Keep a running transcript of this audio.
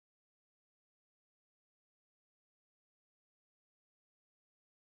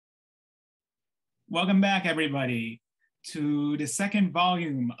Welcome back, everybody, to the second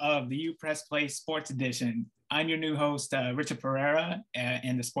volume of the U Press Play Sports Edition. I'm your new host, Richard Pereira,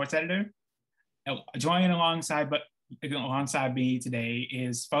 and the sports editor. Joining alongside me today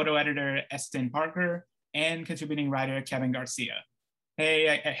is photo editor Eston Parker and contributing writer Kevin Garcia.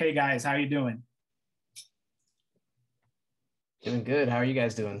 Hey guys, how are you doing? Doing good. How are you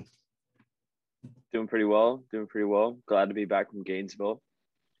guys doing? Doing pretty well. Glad to be back from Gainesville.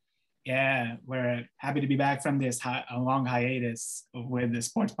 Yeah, we're happy to be back from this a long hiatus with the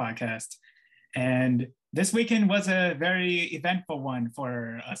sports podcast. And this weekend was a very eventful one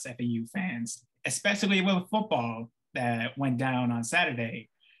for us FAU fans, especially with football that went down on Saturday.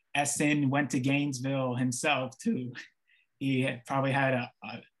 Eston went to Gainesville himself too. He probably had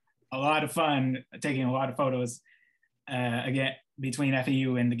a lot of fun taking a lot of photos again between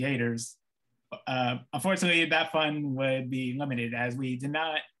FAU and the Gators. Unfortunately, that fun would be limited as we did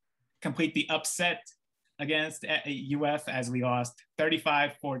not complete the upset against UF as we lost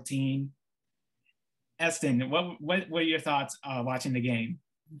 35-14. Eston, what were your thoughts watching the game?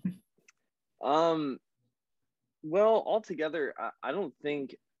 Well, altogether, I don't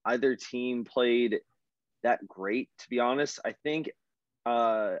think either team played that great, to be honest. I think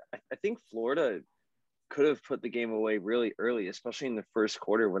Florida could have put the game away really early, especially in the first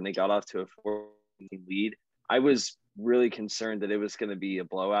quarter when they got off to a 4 lead. I was really concerned that it was going to be a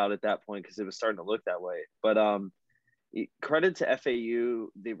blowout at that point because it was starting to look that way. But credit to FAU,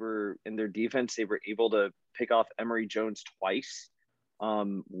 they were in their defense. They were able to pick off Emory Jones twice,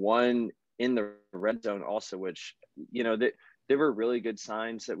 one in the red zone also, which, there were really good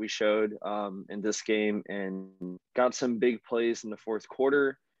signs that we showed in this game and got some big plays in the fourth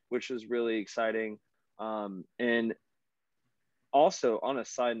quarter, which was really exciting. And also, on a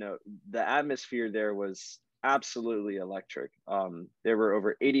side note, the atmosphere there was absolutely electric. There were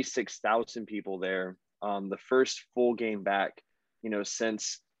over 86,000 people there. The first full game back,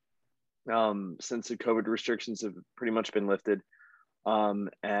 since the COVID restrictions have pretty much been lifted.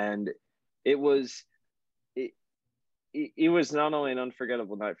 And it was not only an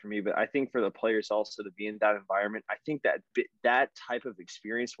unforgettable night for me, but I think for the players also to be in that environment. I think that type of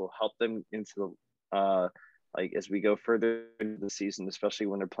experience will help them into the as we go further into the season, especially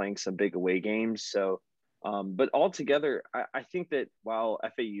when they're playing some big away games. So, but altogether, I think that while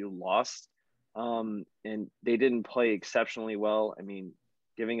FAU lost and they didn't play exceptionally well, I mean,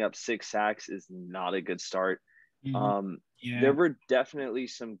 giving up 6 sacks is not a good start. Yeah. There were definitely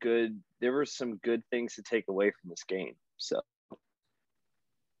some good things to take away from this game. So,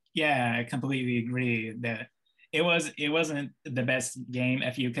 yeah, I completely agree that it wasn't the best game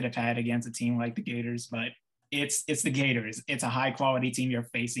FAU could have had against a team like the Gators, but it's the Gators. It's a high quality team you're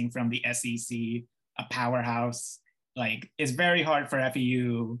facing from the SEC, a powerhouse. Like, it's very hard for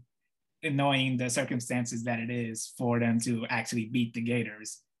FAU, knowing the circumstances that it is, for them to actually beat the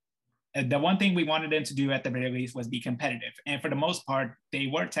Gators. The one thing we wanted them to do at the very least was be competitive. And for the most part, they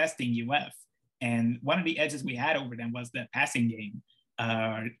were testing UF. And one of the edges we had over them was the passing game.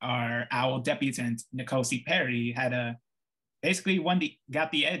 Our OWL debutant, N'Kosi Perry, basically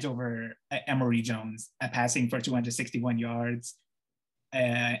got the edge over Emory Jones at passing for 261 yards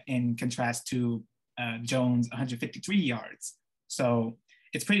in contrast to Jones 153 yards. So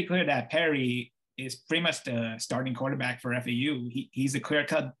it's pretty clear that Perry is pretty much the starting quarterback for FAU. He's a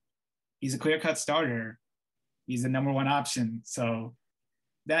clear-cut starter. He's the number one option. So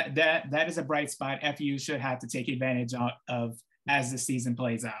that is a bright spot FAU should have to take advantage of as the season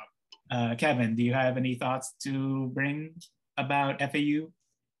plays out. Kevin, do you have any thoughts to bring about FAU?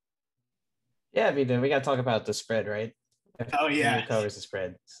 Yeah, I mean, we got to talk about the spread, right? Oh, yeah. FAU covers the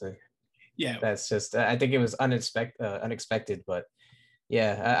spread. So yeah, that's just, I think it was unexpected, but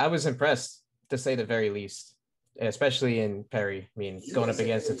yeah, I was impressed, to say the very least, especially in Perry. I mean, going up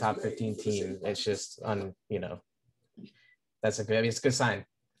against the top 15 team, it's just, it's a good sign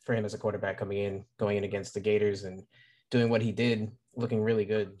for him as a quarterback going in against the Gators and doing what he did, looking really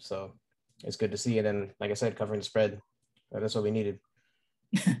good. So it's good to see it. And like I said, covering the spread, that's what we needed.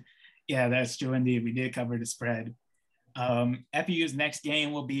 Yeah, that's true indeed. We did cover the spread. FAU's next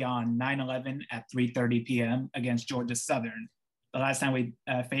game will be on 9/11 at 3:30 p.m. against Georgia Southern. The last time we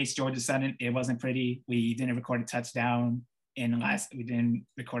faced Georgia Southern, it wasn't pretty. We didn't record a touchdown last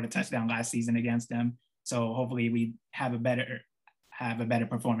season against them. So hopefully we have a better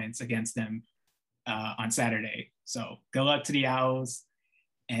performance against them on Saturday. So good luck to the Owls,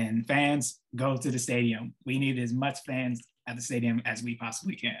 and fans, go to the stadium. We need as much fans at the stadium as we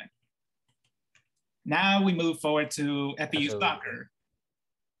possibly can. Now we move forward to FAU soccer.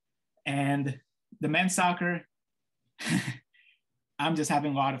 And the men's soccer, I'm just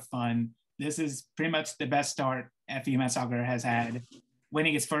having a lot of fun. this is pretty much the best start FAU men's soccer has had,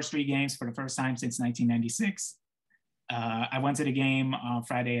 winning its first 3 games for the first time since 1996. I went to the game on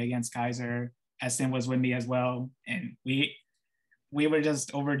Friday against Kaiser. Eston was with me as well, and we were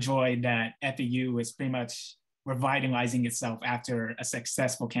just overjoyed that FAU is pretty much revitalizing itself after a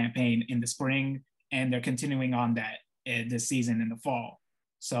successful campaign in the spring, and they're continuing on that this season in the fall.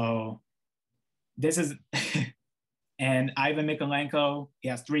 So this is, and Ivan Mikolenko, he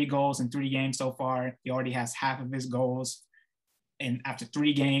has 3 goals in 3 games so far. He already has half of his goals. And after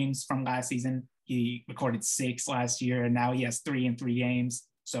 3 games from last season, he recorded 6 last year, and now he has 3 in 3 games.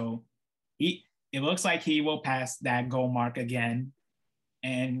 So it looks like he will pass that goal mark again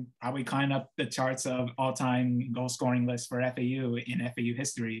and probably climb up the charts of all-time goal scoring list for FAU in FAU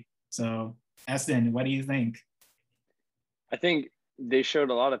history. So, Eston, what do you think? I think they showed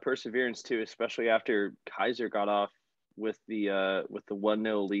a lot of perseverance too, especially after Kaiser got off with the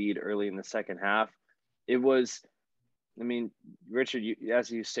 1-0 lead early in the second half. It was, I mean, Richard, as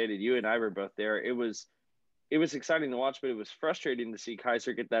you stated, you and I were both there. It was exciting to watch, but it was frustrating to see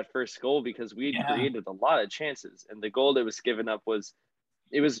Kaiser get that first goal because we had created a lot of chances, and the goal that was given up was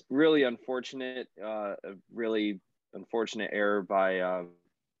really unfortunate, a really unfortunate error by our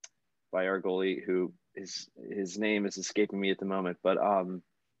goalie, who his name is escaping me at the moment, but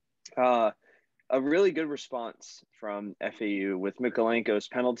a really good response from FAU with Mikolenko's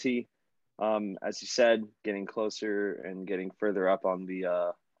penalty. As you said, getting closer and getting further up on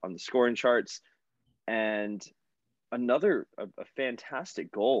the scoring charts, and a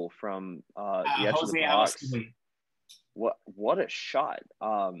fantastic goal from the edge of the box. What a shot!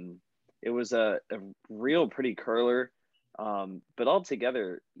 It was a real pretty curler, but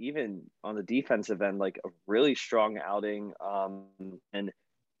altogether, even on the defensive end, like a really strong outing. And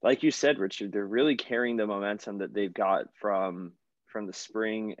like you said, Richard, they're really carrying the momentum that they've got from the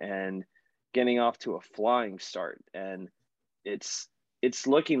spring and getting off to a flying start. And it's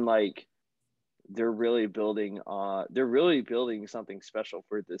looking like they're really building something special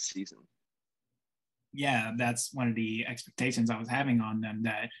for this season. Yeah, that's one of the expectations I was having on them,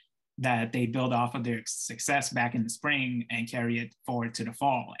 that they build off of their success back in the spring and carry it forward to the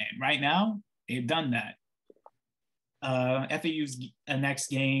fall. And right now, they've done that. FAU's next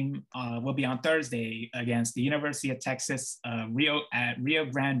game will be on Thursday against the University of Texas Rio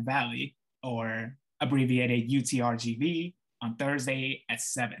Grande Valley, or abbreviated UTRGV, on Thursday at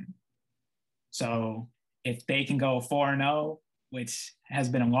 7. So if they can go 4-0, which has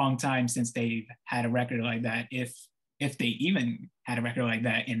been a long time since they've had a record like that, if they even had a record like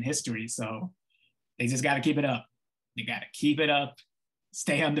that in history. So they just got to keep it up. They got to keep it up,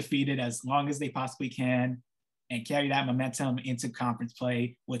 stay undefeated as long as they possibly can, and carry that momentum into conference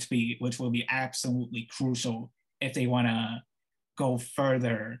play, which will be absolutely crucial if they want to go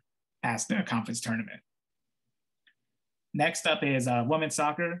further past the conference tournament. Next up is women's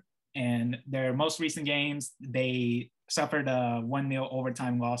soccer, and their most recent games, they suffered a 1-0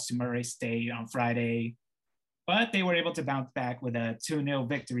 overtime loss to Murray State on Friday, but they were able to bounce back with a 2-0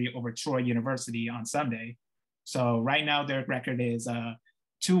 victory over Troy University on Sunday. So right now their record is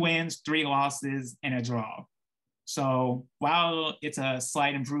 2 wins, 3 losses, and a draw. So while it's a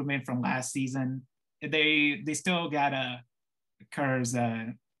slight improvement from last season, they still gotta curse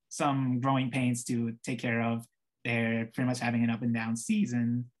some growing pains to take care of. They're pretty much having an up and down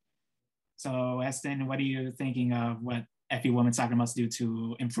season. So Eston, what are you thinking of what FAU women's soccer must do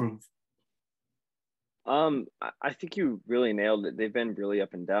to improve? I think you really nailed it. They've been really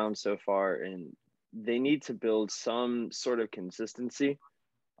up and down so far, and they need to build some sort of consistency,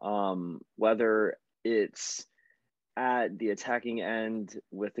 whether it's at the attacking end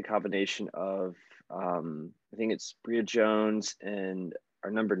with the combination of I think it's Bria Jones and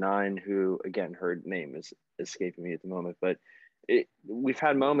our number 9, who, again, her name is escaping me at the moment, but we've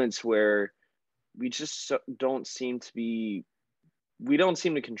had moments where we just don't seem to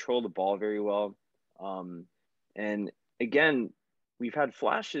control the ball very well. And again, we've had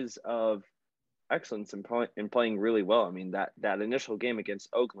flashes of excellence in playing really well. I mean, that initial game against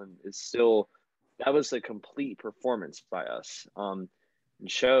Oakland that was a complete performance by us. And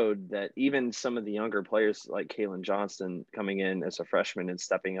showed that even some of the younger players like Kaylin Johnston coming in as a freshman and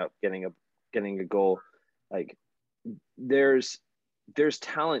stepping up, getting a goal, like there's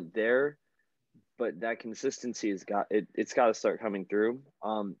talent there, but that consistency it's got to start coming through.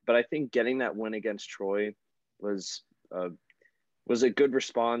 But I think getting that win against Troy was a good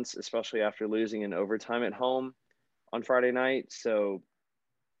response, especially after losing in overtime at home on Friday night. So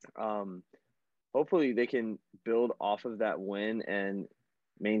hopefully they can build off of that win and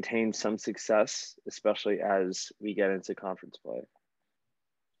maintain some success, especially as we get into conference play.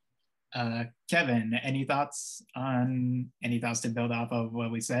 Kevin, any thoughts to build off of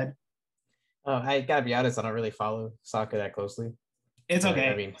what we said? I gotta be honest, I don't really follow soccer that closely. It's But, okay.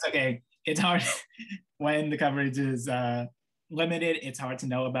 I mean, It's okay. It's hard when the coverage is limited. It's hard to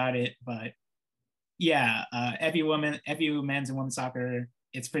know about it, but yeah, every men's and women's soccer,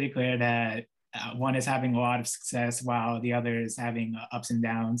 it's pretty clear that one is having a lot of success while the other is having ups and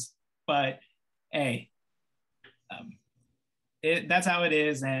downs. But hey, um, that's how it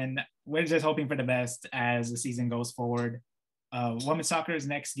is, and we're just hoping for the best as the season goes forward. Women's soccer's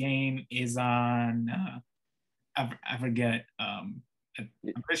next game is on I forget. I'm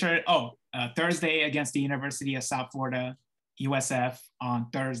pretty sure. Thursday against the University of South Florida, USF on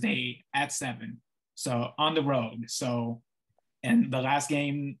Thursday at 7. So on the road. So, and the last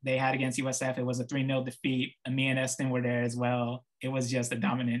game they had against USF, it was a 3-0 defeat. And me and Eston were there as well. It was just a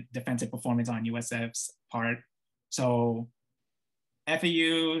dominant defensive performance on USF's part. So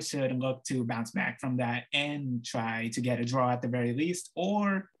FAU should look to bounce back from that and try to get a draw at the very least,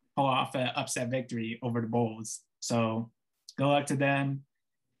 or pull off an upset victory over the Bulls. So good luck to them.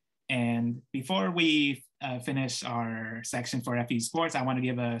 And before we finish our section for FE Sports, I want to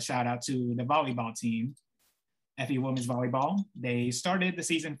give a shout out to the volleyball team, FE Women's Volleyball. They started the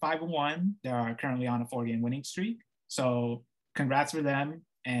season 5-1. They are currently on a 4-game winning streak. So congrats for them,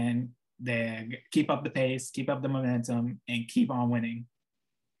 and they keep up the pace, keep up the momentum, and keep on winning.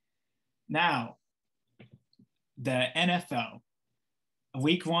 Now, the NFL.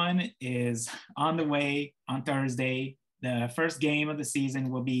 Week 1 is on the way on Thursday. The first game of the season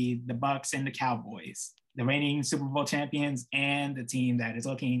will be the Bucs and the Cowboys, the reigning Super Bowl champions and the team that is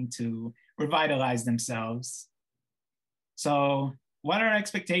looking to revitalize themselves. So, what are our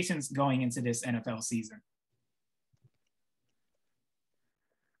expectations going into this NFL season?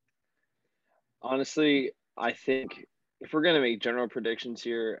 Honestly, I think if we're going to make general predictions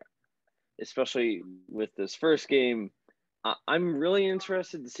here, especially with this first game, I'm really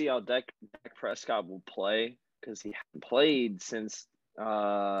interested to see how Dak Prescott will play, because he hasn't played since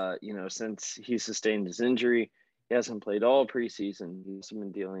since he sustained his injury. He hasn't played all preseason. He's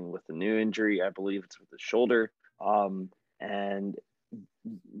been dealing with a new injury. I believe it's with his shoulder. And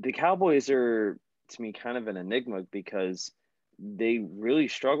the Cowboys are, to me, kind of an enigma, because they really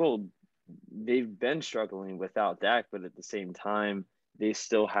struggled. They've been struggling without Dak, but at the same time, they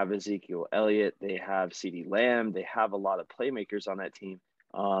still have Ezekiel Elliott. They have CeeDee Lamb. They have a lot of playmakers on that team.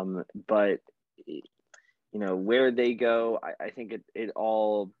 But where they go, I think a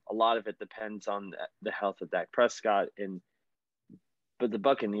lot of it depends on the health of Dak Prescott. But the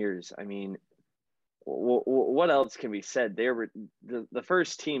Buccaneers, I mean, what else can be said? They were the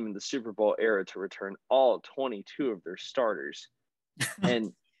first team in the Super Bowl era to return all 22 of their starters,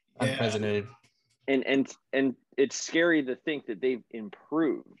 and unprecedented. And it's scary to think that they've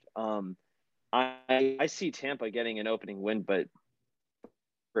improved. I see Tampa getting an opening win, but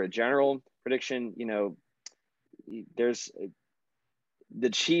for a general prediction, there's the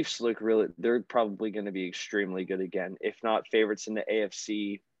Chiefs they're probably going to be extremely good again, if not favorites in the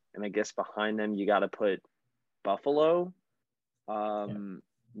AFC. And I guess behind them, you got to put Buffalo. And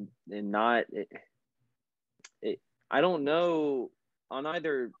not it, I don't know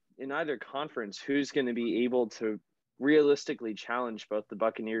in either conference who's going to be able to realistically challenge both the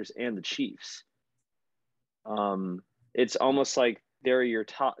Buccaneers and the Chiefs. It's almost like they're your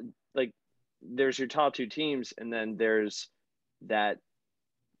top, like there's your top two teams, and then there's that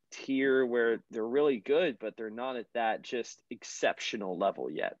tier where they're really good, but they're not at that just exceptional level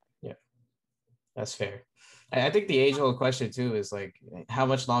yet. Yeah, that's fair. I think the age-old question too is like, how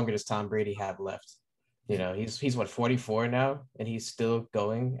much longer does Tom Brady have left? He's what, 44 now, and he's still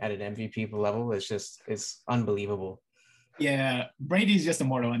going at an MVP level. It's unbelievable. Yeah, Brady's just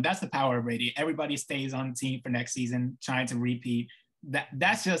immortal, and that's the power of Brady. Everybody stays on the team for next season, trying to repeat.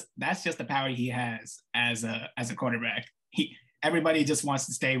 That's just the power he has as a quarterback. Everybody just wants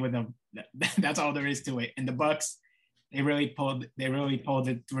to stay with him. That's all there is to it. And the Bucs, they really pulled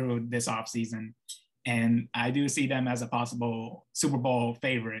it through this offseason. And I do see them as a possible Super Bowl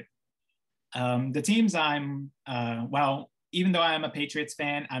favorite. The teams even though I'm a Patriots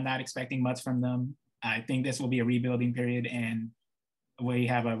fan, I'm not expecting much from them. I think this will be a rebuilding period, and we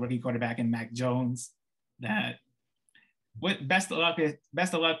have a rookie quarterback in Mac Jones. Best of luck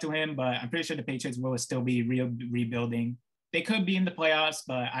to him, but I'm pretty sure the Patriots will still be rebuilding. They could be in the playoffs,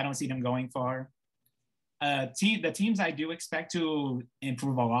 but I don't see them going far. The teams I do expect to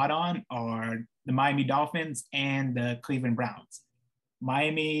improve a lot on are the Miami Dolphins and the Cleveland Browns.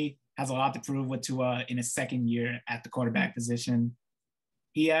 Miami has a lot to prove with Tua in his second year at the quarterback position.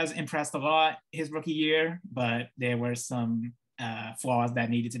 He has impressed a lot his rookie year, but there were some flaws that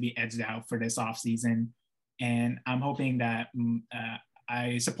needed to be edged out for this offseason. And I'm hoping that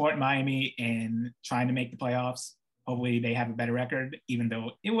I support Miami in trying to make the playoffs. Hopefully they have a better record, even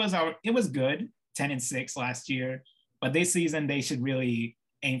though it was good, 10-6 last year. But this season they should really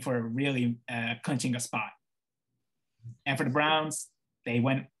aim for really clinching a spot. And for the Browns, they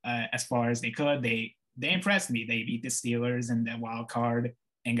went as far as they could. They impressed me. They beat the Steelers in the wild card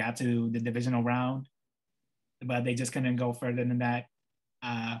and got to the divisional round, but they just couldn't go further than that.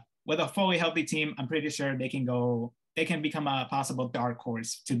 With a fully healthy team, I'm pretty sure they can become a possible dark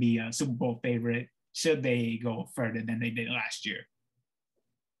horse to be a Super Bowl favorite should they go further than they did last year.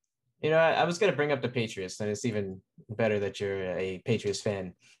 You know, I was going to bring up the Patriots, and it's even better that you're a Patriots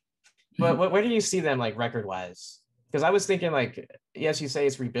fan. But where do you see them, like, record-wise? Because I was thinking, like, yes, you say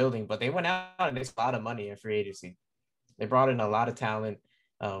it's rebuilding, but they went out and they spent a lot of money in free agency. They brought in a lot of talent.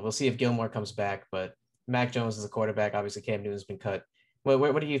 We'll see if Gilmore comes back, but Mac Jones is a quarterback. Obviously, Cam Newton's been cut.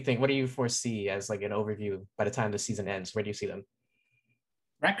 What do you think? What do you foresee as, like, an overview by the time the season ends? Where do you see them?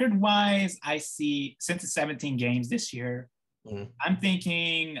 Record-wise, I see, since it's 17 games this year, I'm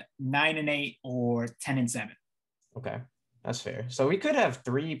thinking 9-8 or 10-7. Okay, that's fair. So we could have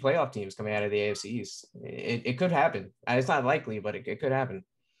 3 playoff teams coming out of the AFC East. It could happen. It's not likely, but it could happen.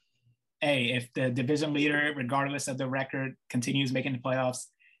 Hey, if the division leader, regardless of the record, continues making the playoffs,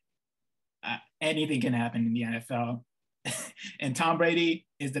 anything can happen in the NFL. And Tom Brady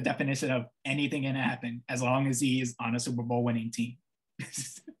is the definition of anything can happen as long as he is on a Super Bowl winning team.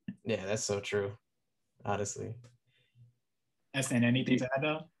 Yeah, that's so true, honestly. Eston, anything to add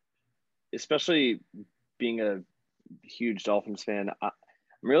though? Especially being a huge Dolphins fan, I'm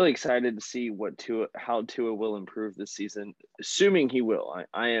really excited to see how Tua will improve this season, assuming he will.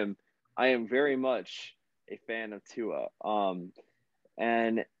 I am very much a fan of Tua,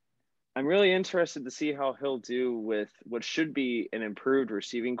 and I'm really interested to see how he'll do with what should be an improved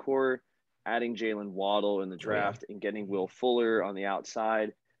receiving core, adding Jalen Waddle in the draft and getting Will Fuller on the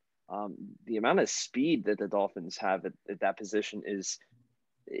outside. The amount of speed that the Dolphins have at that position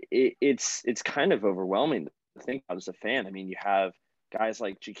it's kind of overwhelming to think about as a fan. I mean, you have guys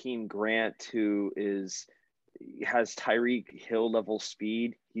like Jakeem Grant, who has Tyreek Hill level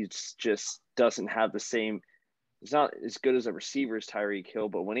speed. He just doesn't have the same. He's not as good as a receiver as Tyreek Hill,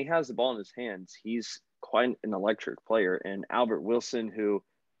 but when he has the ball in his hands, he's quite an electric player. And Albert Wilson, who,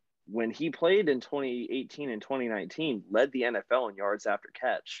 when he played in 2018 and 2019, led the NFL in yards after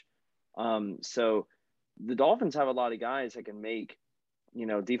catch. So the Dolphins have a lot of guys that can make,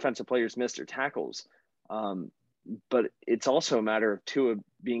 defensive players miss their tackles. But it's also a matter of Tua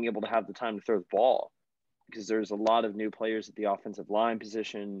being able to have the time to throw the ball, because there's a lot of new players at the offensive line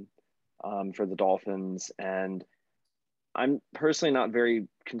position for the Dolphins. And I'm personally not very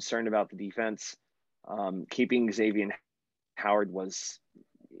concerned about the defense. Keeping Xavier Howard was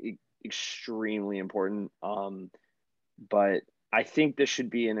extremely important. But I think this should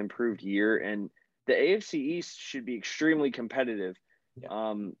be an improved year, and the AFC East should be extremely competitive.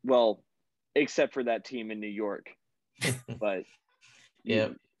 Yeah. Well, except for that team in New York, but yeah,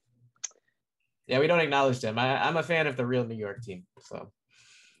 we don't acknowledge them. I'm a fan of the real New York team. So,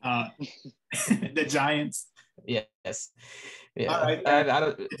 the Giants. Yes. Yeah. All right.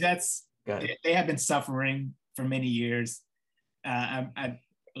 They have been suffering for many years.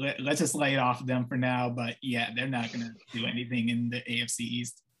 Let's just lay it off them for now. But yeah, they're not going to do anything in the AFC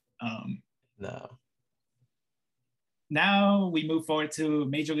East. No. Now we move forward to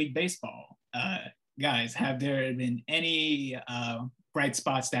Major League Baseball. Guys, have there been any bright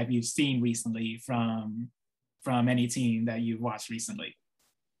spots that you've seen recently from any team that you've watched recently?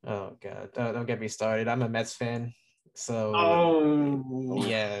 Oh God, don't get me started. I'm a Mets fan, so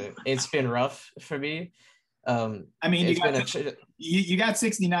yeah, it's been rough for me. I mean, you got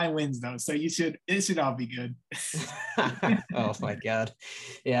 69 wins though, so it should all be good. Oh my God,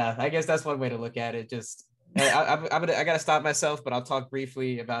 yeah, I guess that's one way to look at it. Just I gotta stop myself, but I'll talk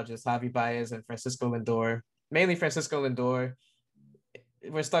briefly about just Javi Baez and Francisco Lindor. Mainly Francisco Lindor.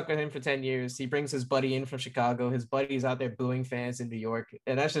 We're stuck with him for 10 years. He brings his buddy in from Chicago. His buddy's out there booing fans in New York,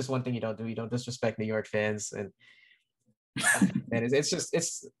 and that's just one thing you don't do. You don't disrespect New York fans, and it's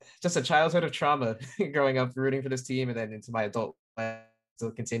just a childhood of trauma growing up rooting for this team, and then into my adult life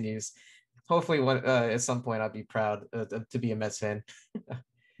still continues. Hopefully, at some point, I'll be proud to be a Mets fan.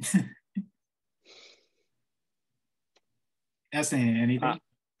 That's anything.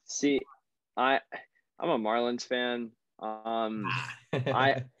 See, I'm a Marlins fan.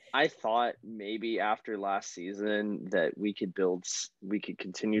 I thought maybe after last season that we could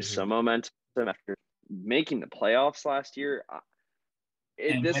continue some momentum after making the playoffs last year.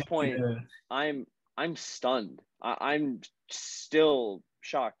 At this point, I'm I'm stunned. I'm still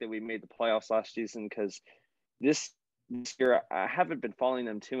shocked that we made the playoffs last season because this year I haven't been following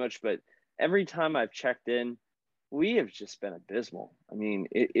them too much, but every time I've checked in, we have just been abysmal. I mean,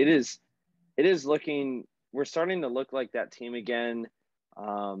 it is looking, we're starting to look like that team again,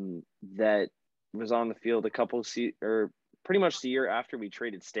 that was on the field or pretty much the year after we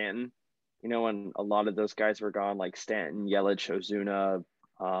traded Stanton. You know, when a lot of those guys were gone, like Stanton, Yelich, Ozuna,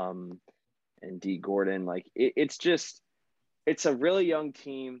 and D Gordon. Like it's a really young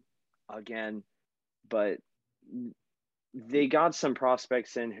team again, but they got some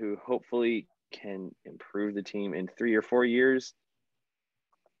prospects in who hopefully can improve the team in 3 or 4 years.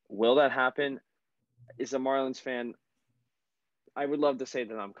 Will that happen? As a Marlins fan, I would love to say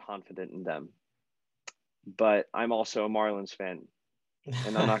that I'm confident in them, but I'm also a Marlins fan,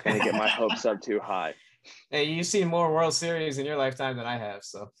 and I'm not going to get my hopes up too high. Hey, you've seen more World Series in your lifetime than I have,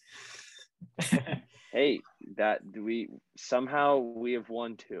 so. Hey, we have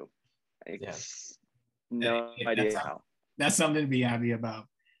won two. No idea how. That's something to be happy about.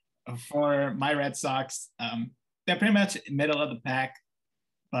 For my Red Sox, they're pretty much middle of the pack,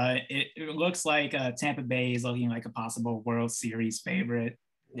 but it looks like Tampa Bay is looking like a possible World Series favorite.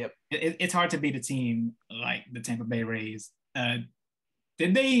 Yep. It's hard to beat a team like the Tampa Bay Rays.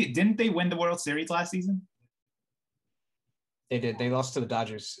 Didn't they win the World Series last season? They did. They lost to the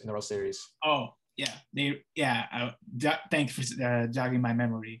Dodgers in the World Series. Oh, yeah. Thanks for jogging my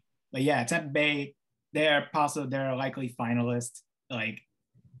memory. But yeah, Tampa Bay, they're a likely finalist. Like,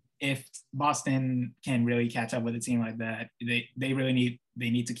 if Boston can really catch up with a team like that, they really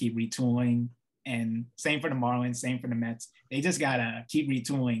need to keep retooling. And same for the Marlins, same for the Mets. They just gotta keep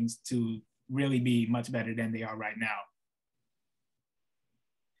retooling to really be much better than they are right now.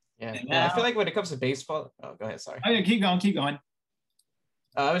 Yeah, now, I feel like when it comes to baseball, oh, go ahead. Sorry. Oh, yeah, keep going.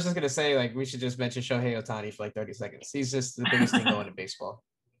 I was just gonna say, like, we should just mention Shohei Ohtani for like 30 seconds. He's just the biggest thing going in baseball.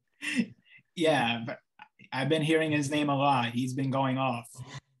 Yeah, but I've been hearing his name a lot. He's been going off.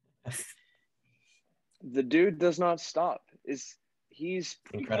 The dude does not stop. He's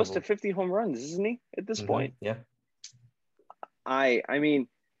incredible. Close to 50 home runs, isn't he? At this point, yeah. I mean,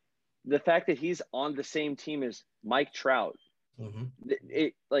 the fact that he's on the same team as Mike Trout,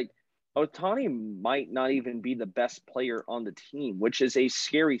 like Ohtani might not even be the best player on the team, which is a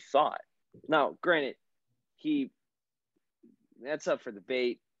scary thought. Now, granted, that's up for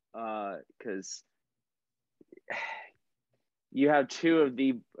debate because you have two of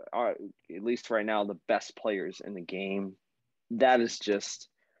the, at least right now, the best players in the game. That is just,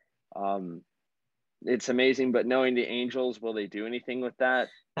 it's amazing. But knowing the Angels, will they do anything with that?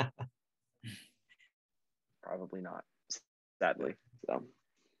 Probably not, sadly. So,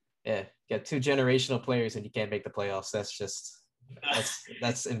 yeah, you got two generational players and you can't make the playoffs.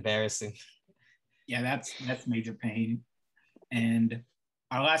 That's embarrassing. Yeah, that's major pain. And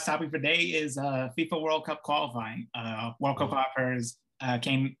our last topic for today is FIFA World Cup qualifying. World Cup qualifiers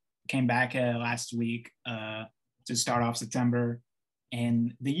came back last week to start off September,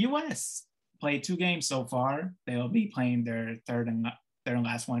 and the U.S. played 2 games so far. They'll be playing their third and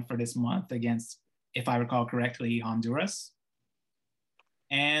last one for this month against, if I recall correctly, Honduras.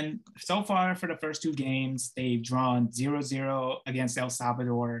 And so far for the first 2 games, they've drawn 0-0 against El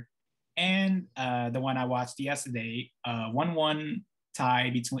Salvador, and the one I watched yesterday, 1-1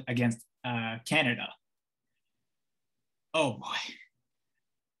 tie against Canada. Oh boy.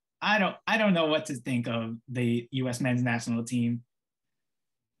 I don't know what to think of the U.S. men's national team.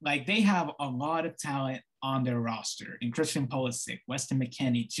 Like, they have a lot of talent on their roster, in Christian Pulisic, Weston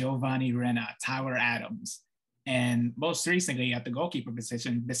McKennie, Giovanni Reyna, Tyler Adams. And most recently at the goalkeeper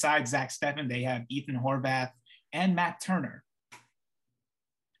position, besides Zach Steffen, they have Ethan Horvath and Matt Turner.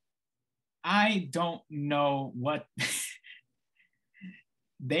 I don't know what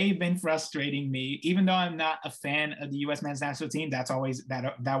they've been frustrating me, even though I'm not a fan of the U.S. men's national team. That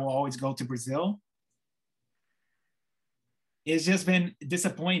will always go to Brazil. It's just been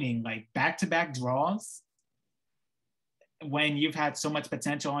disappointing, like back-to-back draws when you've had so much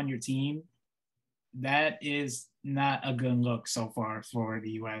potential on your team. That is not a good look so far for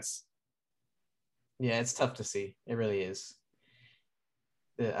the U.S. Yeah, it's tough to see. It really is.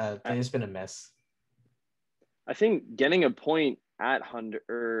 It's been a mess. I think getting a point at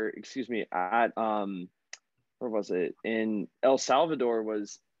where was it, in El Salvador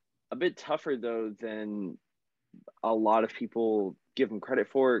was a bit tougher though than a lot of people give them credit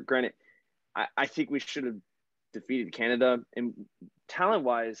for. Granted, I think we should have defeated Canada, and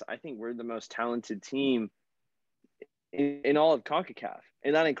talent-wise, I think we're the most talented team in all of CONCACAF,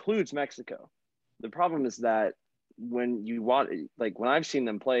 and that includes Mexico. The problem is that when I've seen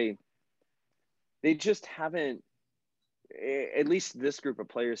them play, they just haven't, at least this group of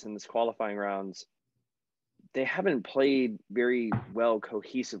players in this qualifying rounds, they haven't played very well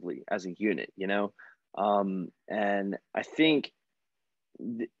cohesively as a unit, you know? And I think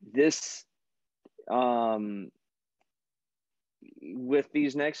this, with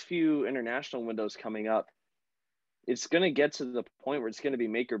these next few international windows coming up, it's going to get to the point where it's going to be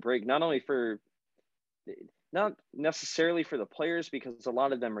make or break, not necessarily for the players, because a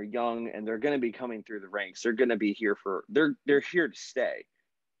lot of them are young and they're going to be coming through the ranks. They're going to be here they're here to stay.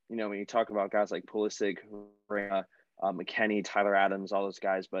 You know, when you talk about guys like Pulisic, McKennie, Tyler Adams, all those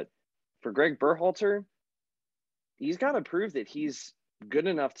guys. But for Greg Berhalter, he's got to prove that he's good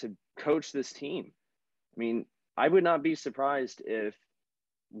enough to coach this team. I mean, I would not be surprised if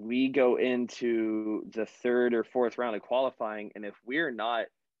we go into the third or fourth round of qualifying, and if we're not,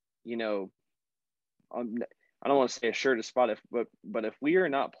 you know, I don't want to say assured a spot, but if we are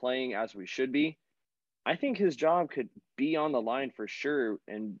not playing as we should be, I think his job could be on the line for sure,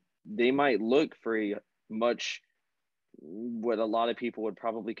 and they might look for what a lot of people would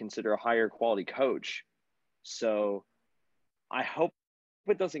probably consider a higher quality coach. So I hope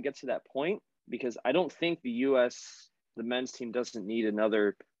it doesn't get to that point, because I don't think the men's team doesn't need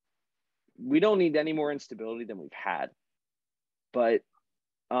we don't need any more instability than we've had. But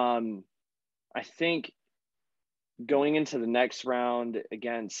I think going into the next round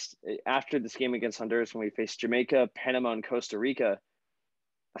after this game against Honduras, when we face Jamaica, Panama, and Costa Rica,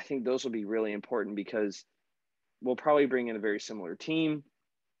 I think those will be really important, because we'll probably bring in a very similar team,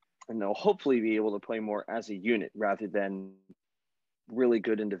 and they'll hopefully be able to play more as a unit rather than really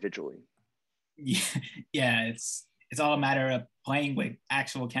good individually. Yeah, it's all a matter of playing with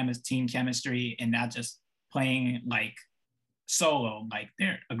actual team chemistry, and not just playing like solo, like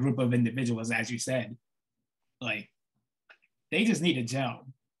they're a group of individuals, as you said. Like, they just need to gel.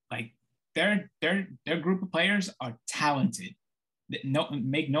 Like, their group of players are talented.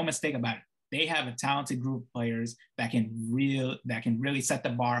 Make no mistake about it. They have a talented group of players that can really set the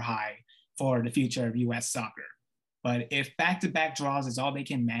bar high for the future of U.S. soccer. But if back-to-back draws is all they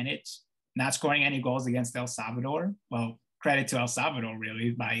can manage, not scoring any goals against El Salvador, well, credit to El Salvador,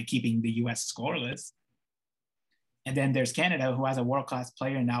 really, by keeping the U.S. scoreless. And then there's Canada, who has a world-class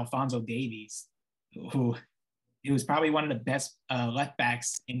player in Alphonso Davies, who was probably one of the best left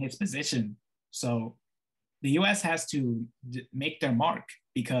backs in his position. So the U.S. has to make their mark,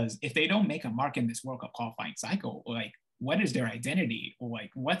 because if they don't make a mark in this World Cup qualifying cycle, like, what is their identity? Or like,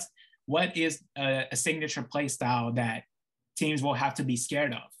 what is a signature play style that teams will have to be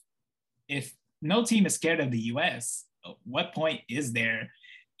scared of? If no team is scared of the U.S., what point is there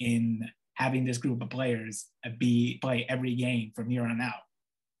in having this group of players play every game from here on out?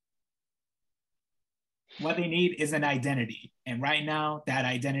 What they need is an identity. And right now, that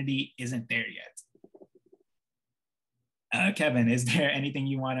identity isn't there yet. Kevin, is there anything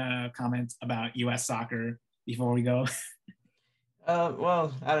you want to comment about U.S. soccer before we go?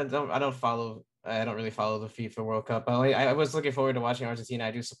 Well, I don't really follow the FIFA World Cup. I was looking forward to watching Argentina.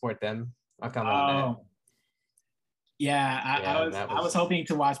 I do support them. I'll comment on that. Yeah, I was hoping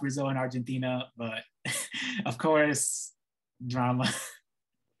to watch Brazil and Argentina, but of course, drama.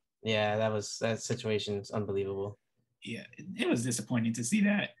 Yeah, that situation's unbelievable. Yeah, it was disappointing to see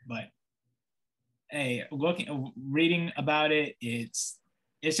that, but hey, reading about it, it's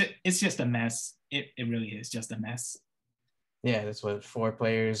just a mess. It really is just a mess. Yeah, that's what 4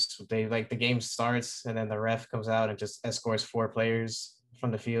 players. They like the game starts and then the ref comes out and just escorts 4 players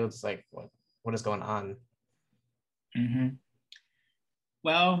from the field. It's like, what is going on? Mm-hmm.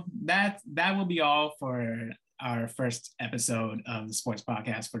 Well, that will be all for our first episode of the Sports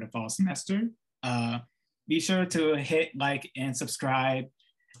Podcast for the fall semester. Be sure to hit like and subscribe,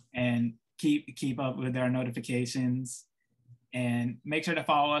 and keep up with our notifications, and make sure to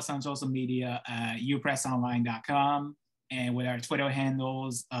follow us on social media at upressonline.com, and with our Twitter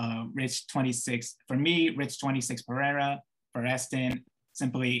handles, Rich26 for me, Rich26 Pereira, for Eston,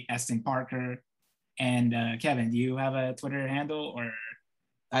 simply Eston Parker. And Kevin, do you have a Twitter handle? Or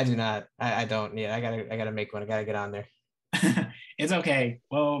I do not. I don't. Yeah, I gotta make one. I gotta get on there. It's okay.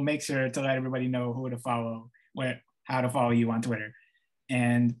 We'll make sure to let everybody know who to follow, how to follow you on Twitter.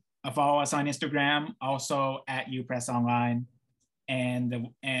 And follow us on Instagram, also at upressonline, and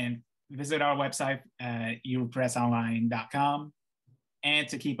visit our website at upressonline.com, and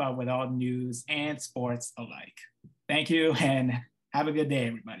to keep up with all news and sports alike. Thank you, and have a good day,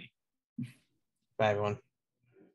 everybody. Bye, everyone.